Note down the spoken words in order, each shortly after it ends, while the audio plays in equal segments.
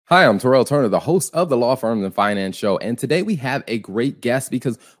Hi, I'm Terrell Turner, the host of the Law Firms and Finance Show. And today we have a great guest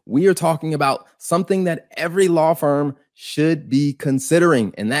because we are talking about something that every law firm should be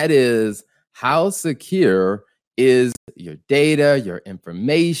considering. And that is, how secure is your data, your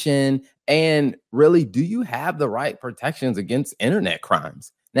information, and really, do you have the right protections against internet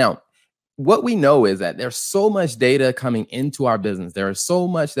crimes? Now, what we know is that there's so much data coming into our business. There is so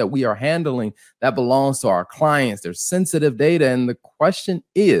much that we are handling that belongs to our clients. There's sensitive data. And the question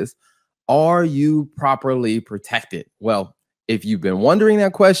is, are you properly protected? Well, if you've been wondering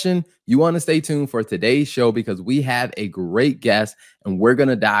that question, you want to stay tuned for today's show because we have a great guest and we're going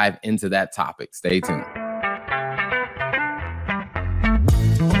to dive into that topic. Stay tuned.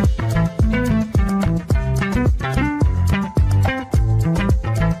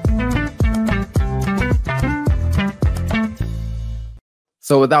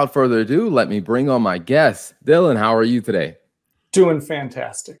 So without further ado, let me bring on my guest. Dylan, how are you today? Doing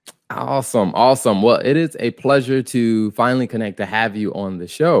fantastic. Awesome. Well, it is a pleasure to finally connect, to have you on the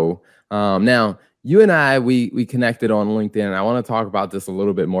show. Now, you and I, we connected on LinkedIn, and I want to talk about this a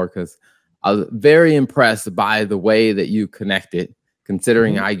little bit more because I was very impressed by the way that you connected,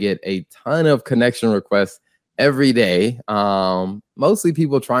 considering I get a ton of connection requests every day, mostly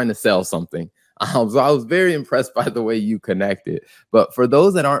people trying to sell something. So I was very impressed by the way you connected. But for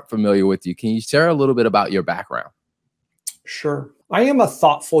those that aren't familiar with you, can you share a little bit about your background? Sure. I am a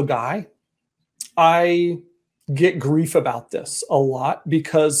thoughtful guy. I get grief about this a lot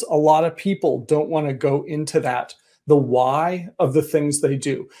because a lot of people don't want to go into that, the why of the things they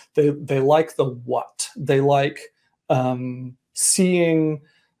do. They like the what. They like seeing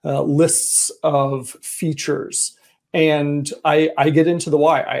lists of features. And I get into the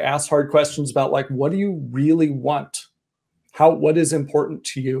why. I ask hard questions about, like, what do you really want? What is important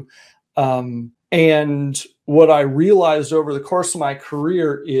to you? And what I realized over the course of my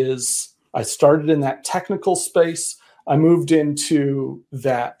career is I started in that technical space. I moved into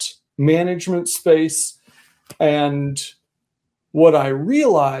that management space. And what I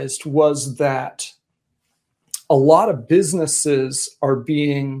realized was that a lot of businesses are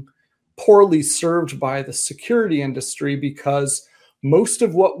being poorly served by the security industry because most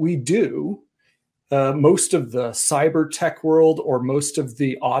of what we do, most of the cyber tech world or most of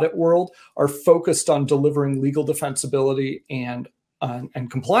the audit world are focused on delivering legal defensibility and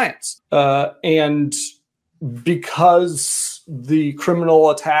compliance. And because the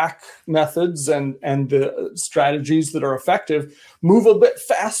criminal attack methods and the strategies that are effective move a bit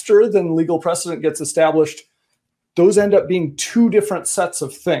faster than legal precedent gets established, those end up being two different sets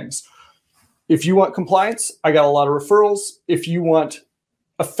of things. If you want compliance, I got a lot of referrals. If you want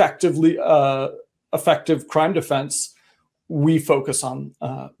effective crime defense, we focus on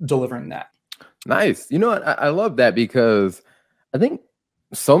delivering that. Nice. You know what? I love that because I think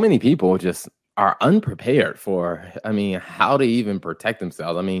so many people just are unprepared for, how to even protect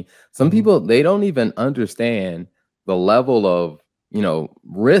themselves. Some people, they don't even understand the level of,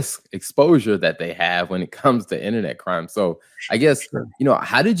 risk exposure that they have when it comes to internet crime. So I guess,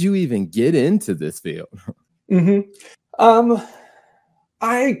 how did you even get into this field?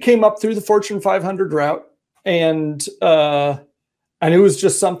 I came up through the Fortune 500 route, and it was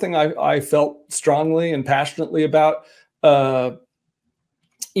just something I felt strongly and passionately about.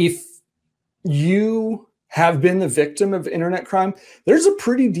 If you have been the victim of internet crime, there's a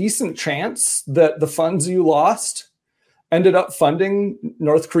pretty decent chance that the funds you lost ended up funding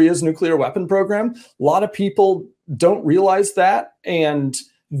North Korea's nuclear weapon program. A lot of people don't realize that, and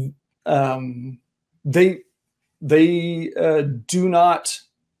they do not.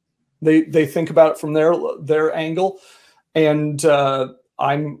 They think about it from their angle, and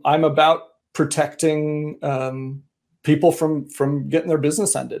I'm about protecting people from getting their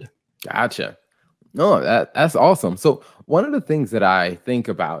business ended. Gotcha. No, that's awesome. So one of the things that I think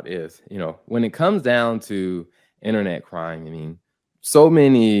about is, when it comes down to internet crime, so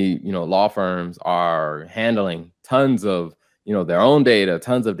many, law firms are handling tons of, their own data,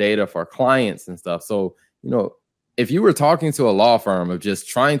 tons of data for clients and stuff. So, if you were talking to a law firm of just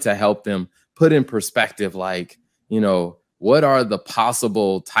trying to help them put in perspective, like, what are the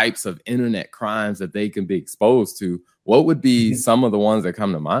possible types of internet crimes that they can be exposed to, what would be some of the ones that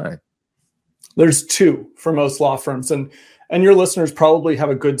come to mind? There's two for most law firms, and your listeners probably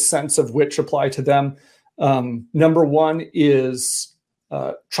have a good sense of which apply to them. Number one is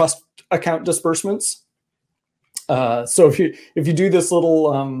trust account disbursements. So if you do this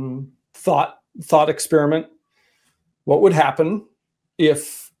little thought experiment, what would happen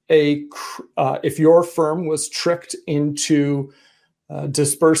if your firm was tricked into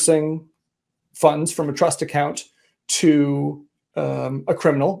dispersing funds from a trust account to a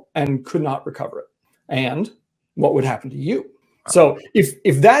criminal and could not recover it? And what would happen to you? So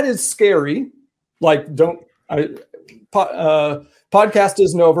if that is scary, like podcast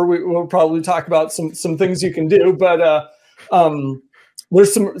isn't over. We'll probably talk about some things you can do, but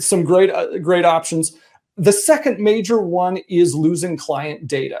there's some great options. The second major one is losing client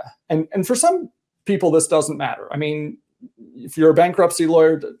data, and for some people this doesn't matter. I mean, if you're a bankruptcy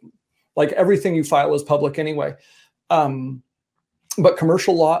lawyer, like everything you file is public anyway. But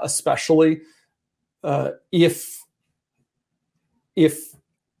commercial law, especially, if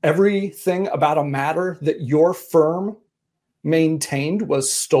everything about a matter that your firm maintained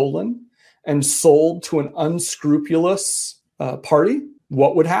was stolen and sold to an unscrupulous party,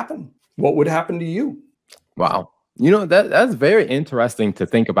 what would happen? What would happen to you? Wow. That's very interesting to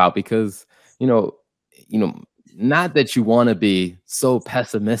think about because, not that you want to be so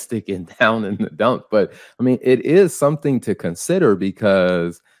pessimistic and down in the dump, but I mean, it is something to consider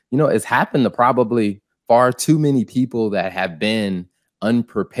because, it's happened to probably far too many people that have been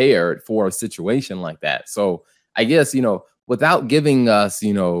unprepared for a situation like that. So I guess, without giving us,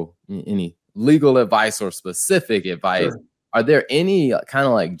 any legal advice or specific advice, sure, are there any kind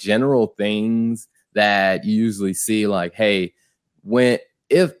of like general things that you usually see like, hey,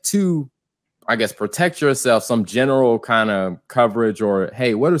 protect yourself, some general kind of coverage, or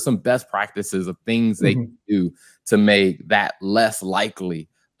hey, what are some best practices of things they can do to make that less likely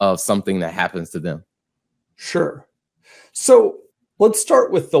of something that happens to them? Sure. So let's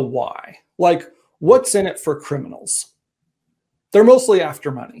start with the why. Like, what's in it for criminals? They're mostly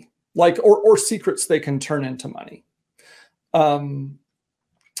after money, or secrets they can turn into money.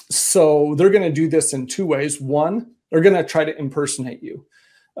 So they're going to do this in two ways. One, they're going to try to impersonate you,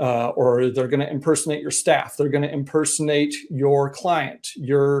 or they're going to impersonate your staff. They're going to impersonate your client,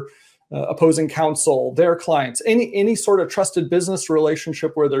 your opposing counsel, their clients, any sort of trusted business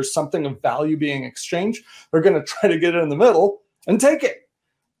relationship where there's something of value being exchanged. They're going to try to get it in the middle and take it.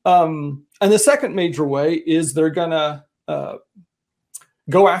 And the second major way is they're going to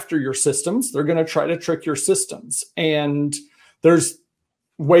go after your systems. They're going to try to trick your systems. And there's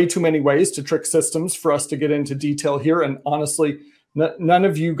way too many ways to trick systems for us to get into detail here. And honestly, none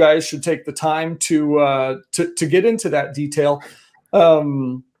of you guys should take the time to get into that detail.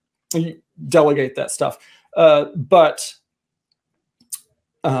 Delegate that stuff. But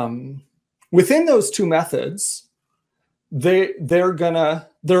within those two methods, there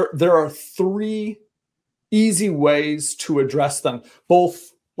are three easy ways to address them,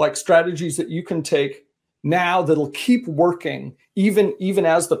 both like strategies that you can take now that'll keep working even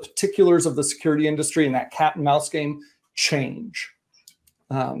as the particulars of the security industry and that cat and mouse game change.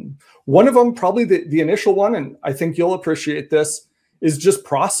 One of them, probably the initial one, and I think you'll appreciate this, is just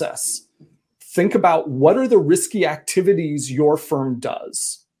process. Think about what are the risky activities your firm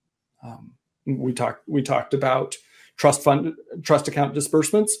does. We talked about trust account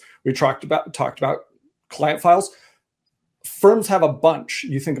disbursements. We talked about client files. Firms have a bunch.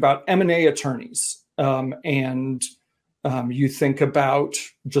 You think about M&A attorneys, and you think about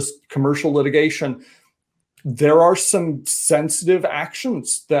just commercial litigation. There are some sensitive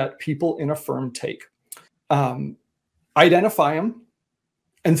actions that people in a firm take. Identify them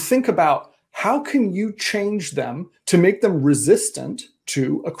and think about how can you change them to make them resistant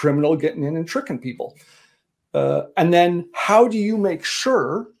to a criminal getting in and tricking people. And then how do you make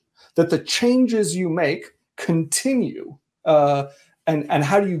sure that the changes you make continue? And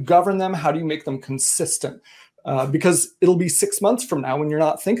how do you govern them? How do you make them consistent? Because it'll be 6 months from now when you're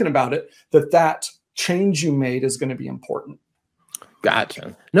not thinking about it, that change you made is going to be important.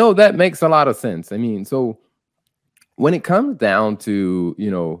 Gotcha. No, that makes a lot of sense. I mean, so when it comes down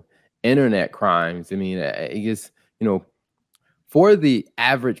to, internet crimes, I mean, I guess, for the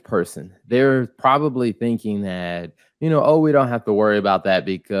average person, they're probably thinking that, we don't have to worry about that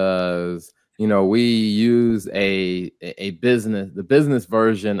because, we use the business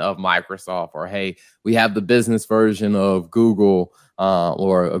version of Microsoft, or, hey, we have the business version of Google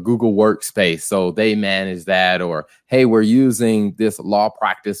or a Google Workspace. So they manage that, or, hey, we're using this law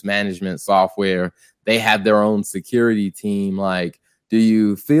practice management software. They have their own security team. Like, do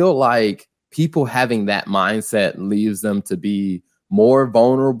you feel like people having that mindset leaves them to be more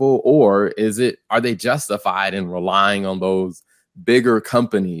vulnerable, or are they justified in relying on those bigger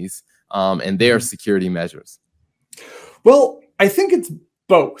companies and their security measures? Well, I think it's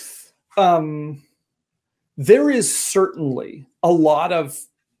both. There is certainly a lot of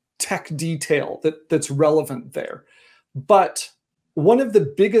tech detail that's relevant there, but one of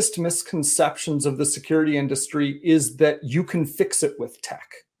the biggest misconceptions of the security industry is that you can fix it with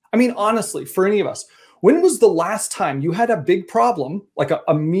tech. I mean, honestly, for any of us, When was the last time you had a big problem, like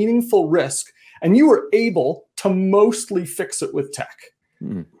a meaningful risk, and you were able to mostly fix it with tech?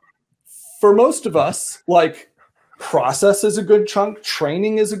 For most of us, like, process is a good chunk,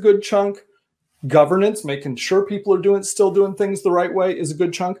 training is a good chunk, governance, making sure people are still doing things the right way, is a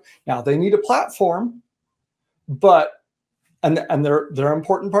good chunk. Now they need a platform, but and there are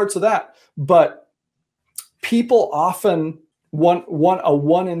important parts of that, but people often want a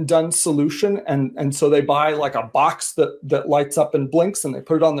one and done solution, and so they buy like a box that lights up and blinks, and they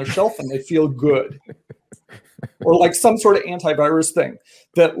put it on their shelf and they feel good. Or like some sort of antivirus thing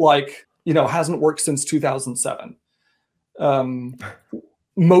that, like, hasn't worked since 2007.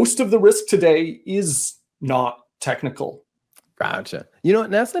 Most of the risk today is not technical. Gotcha.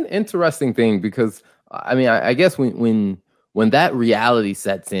 And that's an interesting thing, because I mean, I guess when that reality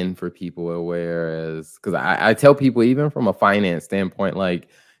sets in for people, whereas, because I tell people, even from a finance standpoint, like,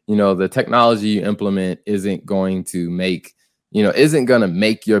 the technology you implement isn't going to make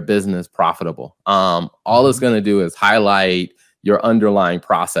your business profitable. All it's going to do is highlight your underlying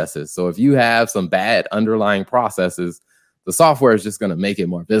processes. So if you have some bad underlying processes, the software is just going to make it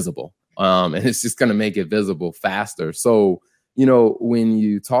more visible. And it's just going to make it visible faster. So, when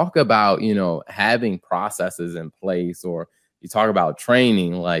you talk about, having processes in place, or you talk about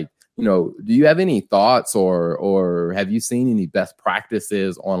training, like, do you have any thoughts or have you seen any best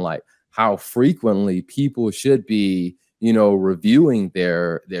practices on, like, how frequently people should be, reviewing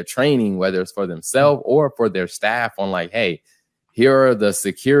their training, whether it's for themselves or for their staff, on, like, hey, here are the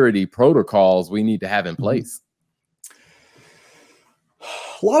security protocols we need to have in place?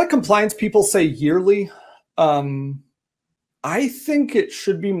 A lot of compliance people say yearly. I think it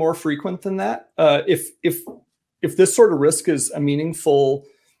should be more frequent than that. If this sort of risk is a meaningful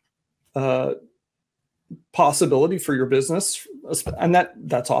possibility for your business, and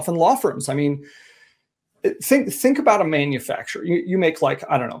that's often law firms. I mean, think about a manufacturer. You make, like,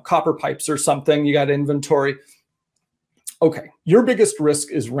 I don't know, copper pipes or something. You got inventory. Okay, your biggest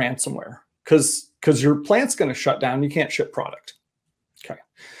risk is ransomware, because your plant's going to shut down. You can't ship product. Okay.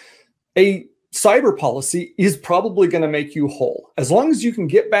 A cyber policy is probably going to make you whole. As long as you can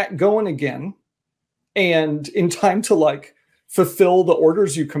get back going again and in time to, like, fulfill the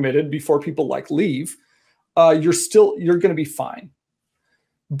orders you committed before people, like, leave, you're going to be fine.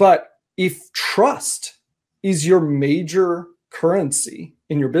 But if trust is your major currency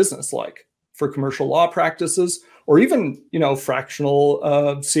in your business, like for commercial law practices, or even, fractional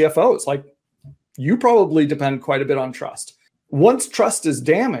CFOs, like, you probably depend quite a bit on trust. Once trust is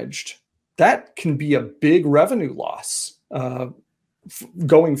damaged, that can be a big revenue loss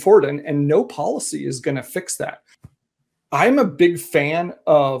going forward, and no policy is going to fix that. I'm a big fan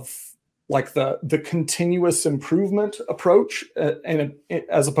of, like, the continuous improvement approach, and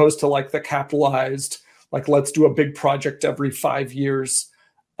as opposed to, like, the capitalized, like, let's do a big project every 5 years.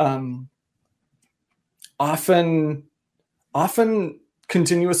 Often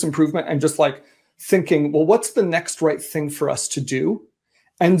continuous improvement and just, like, thinking, well, what's the next right thing for us to do,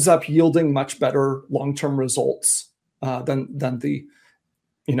 ends up yielding much better long-term results than the,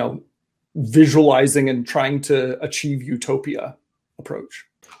 visualizing and trying to achieve utopia approach.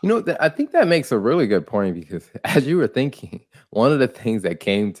 I think that makes a really good point, because as you were thinking, one of the things that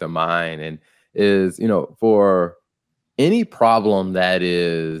came to mind and is, for any problem that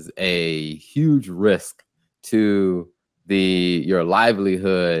is a huge risk to your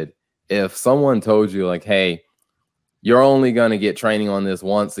livelihood, if someone told you, like, hey, you're only going to get training on this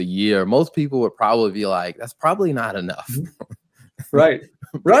once a year, most people would probably be like, that's probably not enough. Right.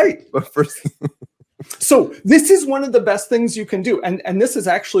 So this is one of the best things you can do. And this is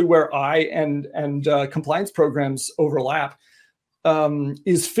actually where I and compliance programs overlap,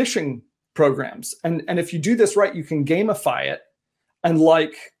 is phishing programs. And if you do this right, you can gamify it and,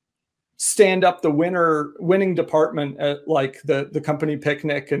 like, stand up the winning department at, like, the company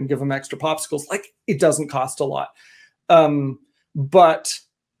picnic and give them extra popsicles. Like, it doesn't cost a lot. But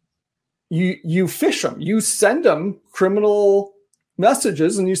you phish them, you send them criminal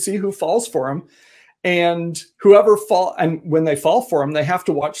messages, and you see who falls for them. And and when they fall for them, they have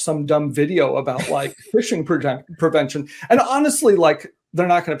to watch some dumb video about, like, phishing prevention. And honestly, like, they're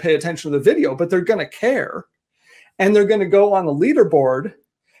not going to pay attention to the video, but they're going to care. And they're going to go on the leaderboard,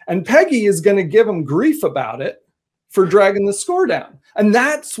 and Peggy is going to give them grief about it for dragging the score down. And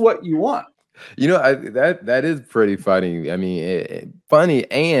that's what you want. That is pretty funny. I mean, funny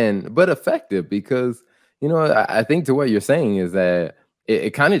but effective, because, I think to what you're saying is that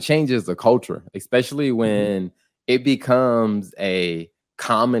it kind of changes the culture, especially when it becomes a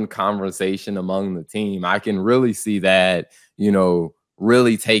common conversation among the team. I can really see that,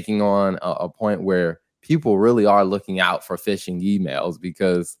 really taking on a point where people really are looking out for phishing emails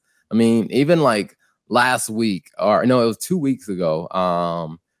because, I mean, even like last week, or no, it was 2 weeks ago,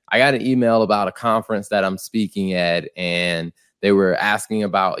 I got an email about a conference that I'm speaking at, and they were asking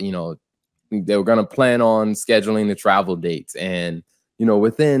about, you know, they were going to plan on scheduling the travel dates. And, you know,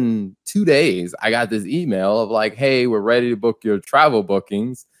 within 2 days, I got this email of like, hey, we're ready to book your travel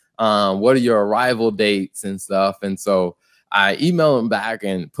bookings. What are your arrival dates and stuff? And so I emailed them back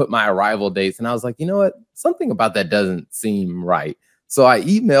and put my arrival dates. And I was like, you know what? Something about that doesn't seem right. So I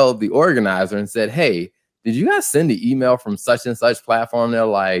emailed the organizer and said, hey, did you guys send the email from such and such platform? They're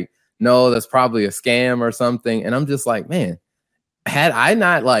like, no, that's probably a scam or something. And I'm just like, man, had I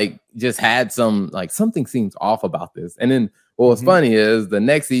not like just had some, like something seems off about this. And then what was funny is the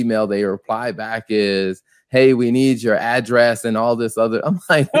next email they reply back is, hey, we need your address and all this other. I'm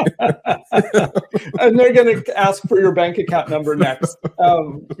like, and they're going to ask for your bank account number next.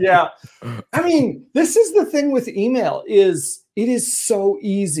 Yeah. I mean, this is the thing with email is it is so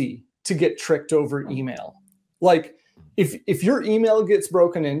easy to get tricked over email. Like if your email gets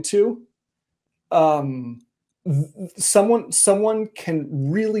broken into, someone can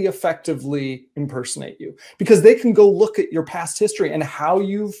really effectively impersonate you because they can go look at your past history and how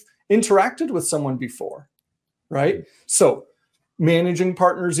you've interacted with someone before, right? So managing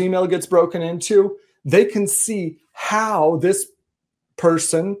partner's email gets broken into, they can see how this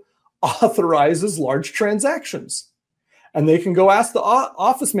person authorizes large transactions. And they can go ask the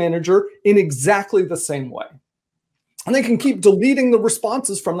office manager in exactly the same way. And they can keep deleting the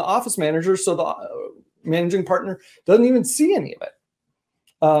responses from the office manager so the managing partner doesn't even see any of it.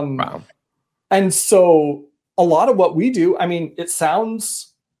 Wow. And so a lot of what we do, I mean, it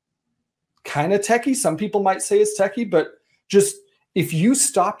sounds kind of techie. Some people might say it's techie, but just if you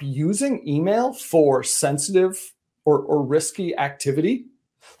stop using email for sensitive or risky activity,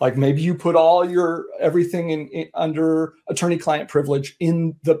 like maybe you put all your everything in under attorney-client privilege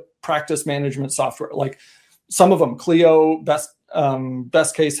in the practice management software, like some of them, Clio,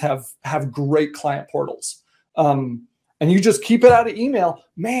 Best Case have great client portals. And you just keep it out of email,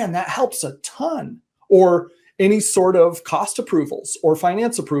 man, that helps a ton. Or any sort of cost approvals or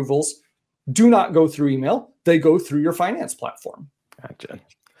finance approvals do not go through email. They go through your finance platform. Gotcha.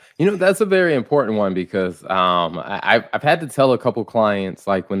 You know, that's a very important one because I've had to tell a couple clients,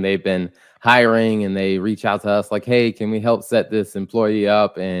 like when they've been hiring and they reach out to us like, hey, can we help set this employee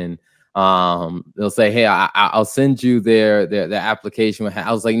up? And they'll say, hey, I'll send you their application.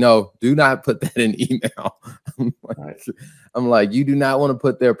 I was like, no, do not put that in email. I'm like, you do not want to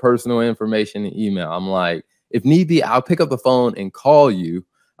put their personal information in email. I'm like, if need be, I'll pick up the phone and call you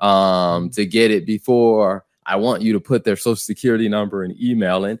to get it before I want you to put their social security number and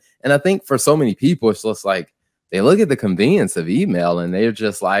email in. And I think for so many people, it's just like, they look at the convenience of email and they're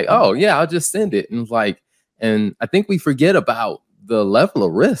just like, oh yeah, I'll just send it. And it's like, and I think we forget about the level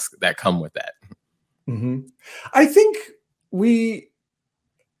of risk that come with that. Mm-hmm. I think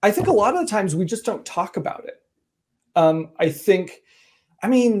a lot of the times we just don't talk about it. I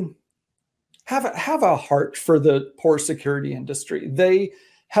mean, have a heart for the poor security industry. They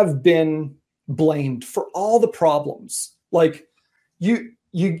have been blamed for all the problems. Like you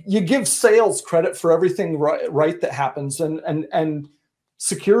give sales credit for everything right that happens, and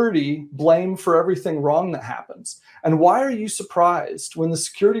security blame for everything wrong that happens. And why are you surprised when the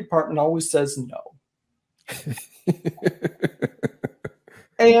security department always says no?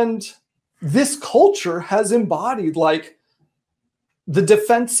 And this culture has embodied like the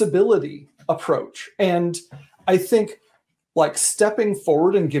defensibility approach. And I think like stepping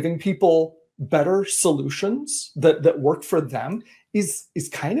forward and giving people better solutions that work for them is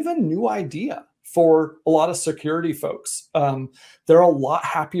kind of a new idea for a lot of security folks. They're a lot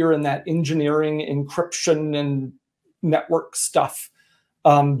happier in that engineering, encryption, and network stuff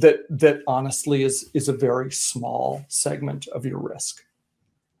that honestly is a very small segment of your risk.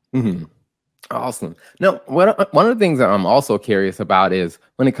 Mm-hmm. Awesome. Now, one of the things that I'm also curious about is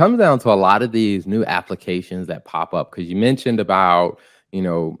when it comes down to a lot of these new applications that pop up, because you mentioned about, you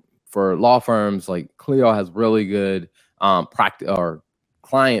know, for law firms, like Clio has really good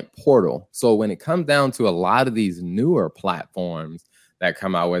client portal. So when it comes down to a lot of these newer platforms that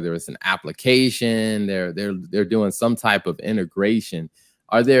come out, whether it's an application, they're doing some type of integration.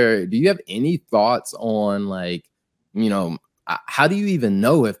 Do you have any thoughts on like, you know, how do you even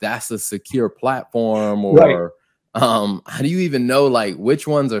know if that's a secure platform, or how do you even know like which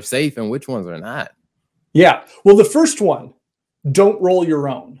ones are safe and which ones are not? Yeah. Well, the first one, don't roll your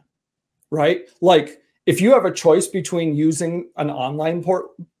own, right? Like if you have a choice between using an online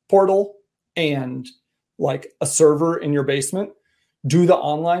portal and like a server in your basement, do the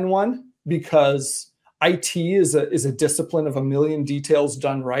online one, because IT is a discipline of a million details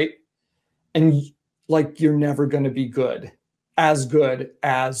done right. And like, you're never going to be good as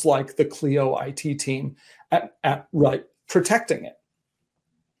like the Clio IT team at right protecting it.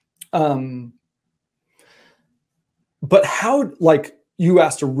 But how, like, you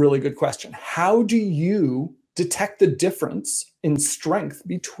asked a really good question. How do you detect the difference in strength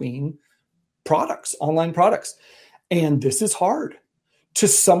between products, online products? And this is hard. To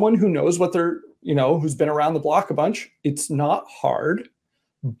someone who knows what they're, who's been around the block a bunch, it's not hard,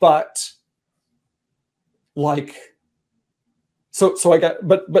 but like, so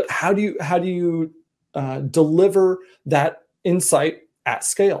how do you deliver that insight at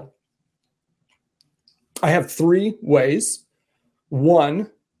scale? I have 3 ways. One,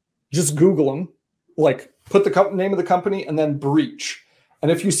 just Google them, like put the name of the company and then breach.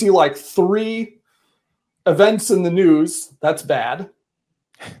 And if you see like 3 events in the news, that's bad.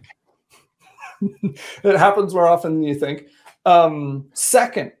 It happens more often than you think.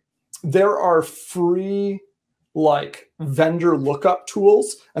 Second, there are free like vendor lookup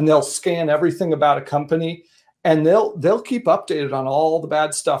tools, and they'll scan everything about a company, and they'll keep updated on all the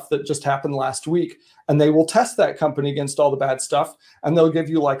bad stuff that just happened last week, and they will test that company against all the bad stuff, and they'll give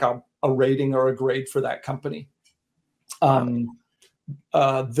you like a rating or a grade for that company. There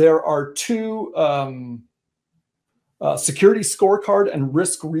are 2 Security Scorecard and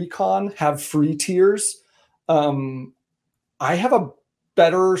Risk Recon have free tiers. I have a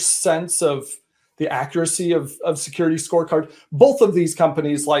better sense of the accuracy of Security Scorecard. Both of these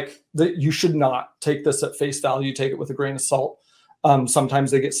companies, like, you should not take this at face value. Take it with a grain of salt.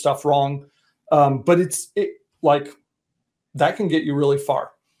 Sometimes they get stuff wrong, but it like that can get you really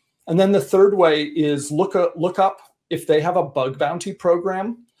far. And then the third way is look up if they have a bug bounty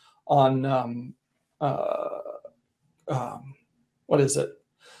program on what is it?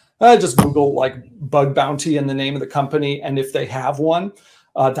 Just Google like bug bounty and the name of the company, and if they have one,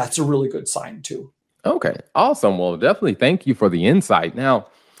 that's a really good sign too. Okay, awesome. Well, definitely thank you for the insight. Now,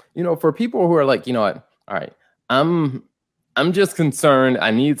 for people who are like, what, all right, I'm just concerned. I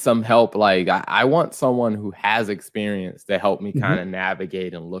need some help. Like, I want someone who has experience to help me kind of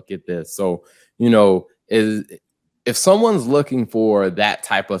navigate and look at this. So, if someone's looking for that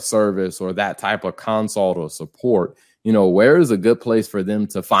type of service or that type of consult or support, where is a good place for them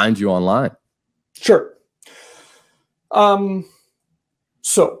to find you online? Sure.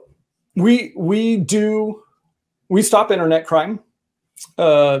 So we stop internet crime.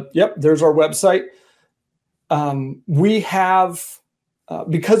 Yep. There's our website. We have,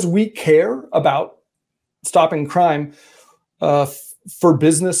 because we care about stopping crime, for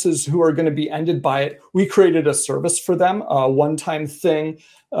businesses who are going to be ended by it, we created a service for them, a one-time thing.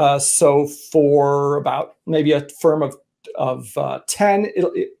 So for about maybe a firm of 10,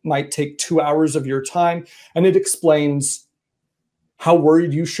 it might take 2 hours of your time, and it explains how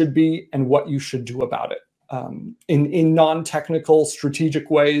worried you should be and what you should do about it in non-technical, strategic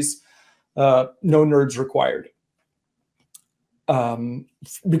ways. No nerds required.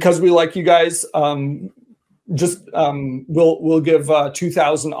 Because we like you guys, we'll give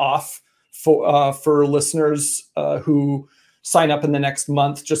 2,000 off for listeners who sign up in the next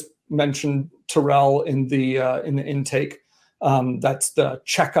month. Just mention Terrell in the intake. That's the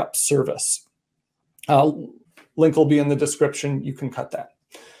checkup service. Link will be in the description. You can cut that.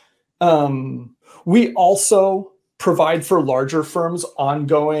 We also provide for larger firms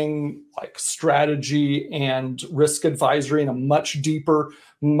ongoing like strategy and risk advisory in a much deeper,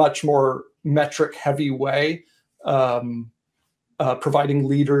 much more metric heavy way, providing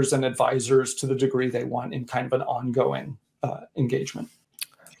leaders and advisors to the degree they want in kind of an ongoing engagement.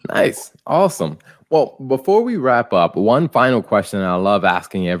 Nice. Awesome. Well, before we wrap up, one final question I love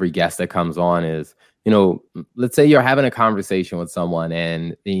asking every guest that comes on is, let's say you're having a conversation with someone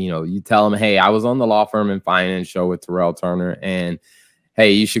and, you tell them, hey, I was on the Law Firm and Finance show with Terrell Turner, and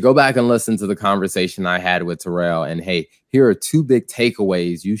hey, you should go back and listen to the conversation I had with Terrell. And hey, here are 2 big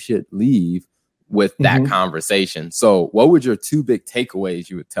takeaways you should leave with that conversation. So what would your 2 big takeaways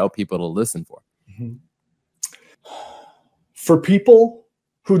you would tell people to listen for? For people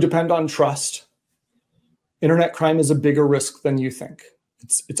who depend on trust, internet crime is a bigger risk than you think.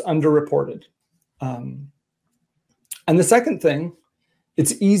 It's underreported. And the second thing,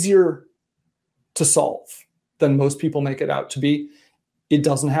 it's easier to solve than most people make it out to be. It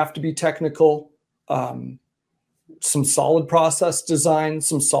doesn't have to be technical. Some solid process design,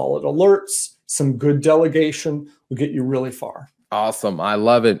 some solid alerts, some good delegation will get you really far. Awesome. I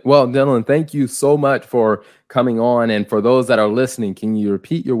love it. Well, Dylan, thank you so much for coming on. And for those that are listening, can you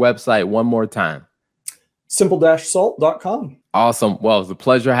repeat your website one more time? Simple-salt.com. Awesome. Well, it's a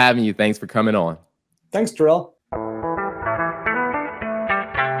pleasure having you. Thanks for coming on. Thanks, Darrell.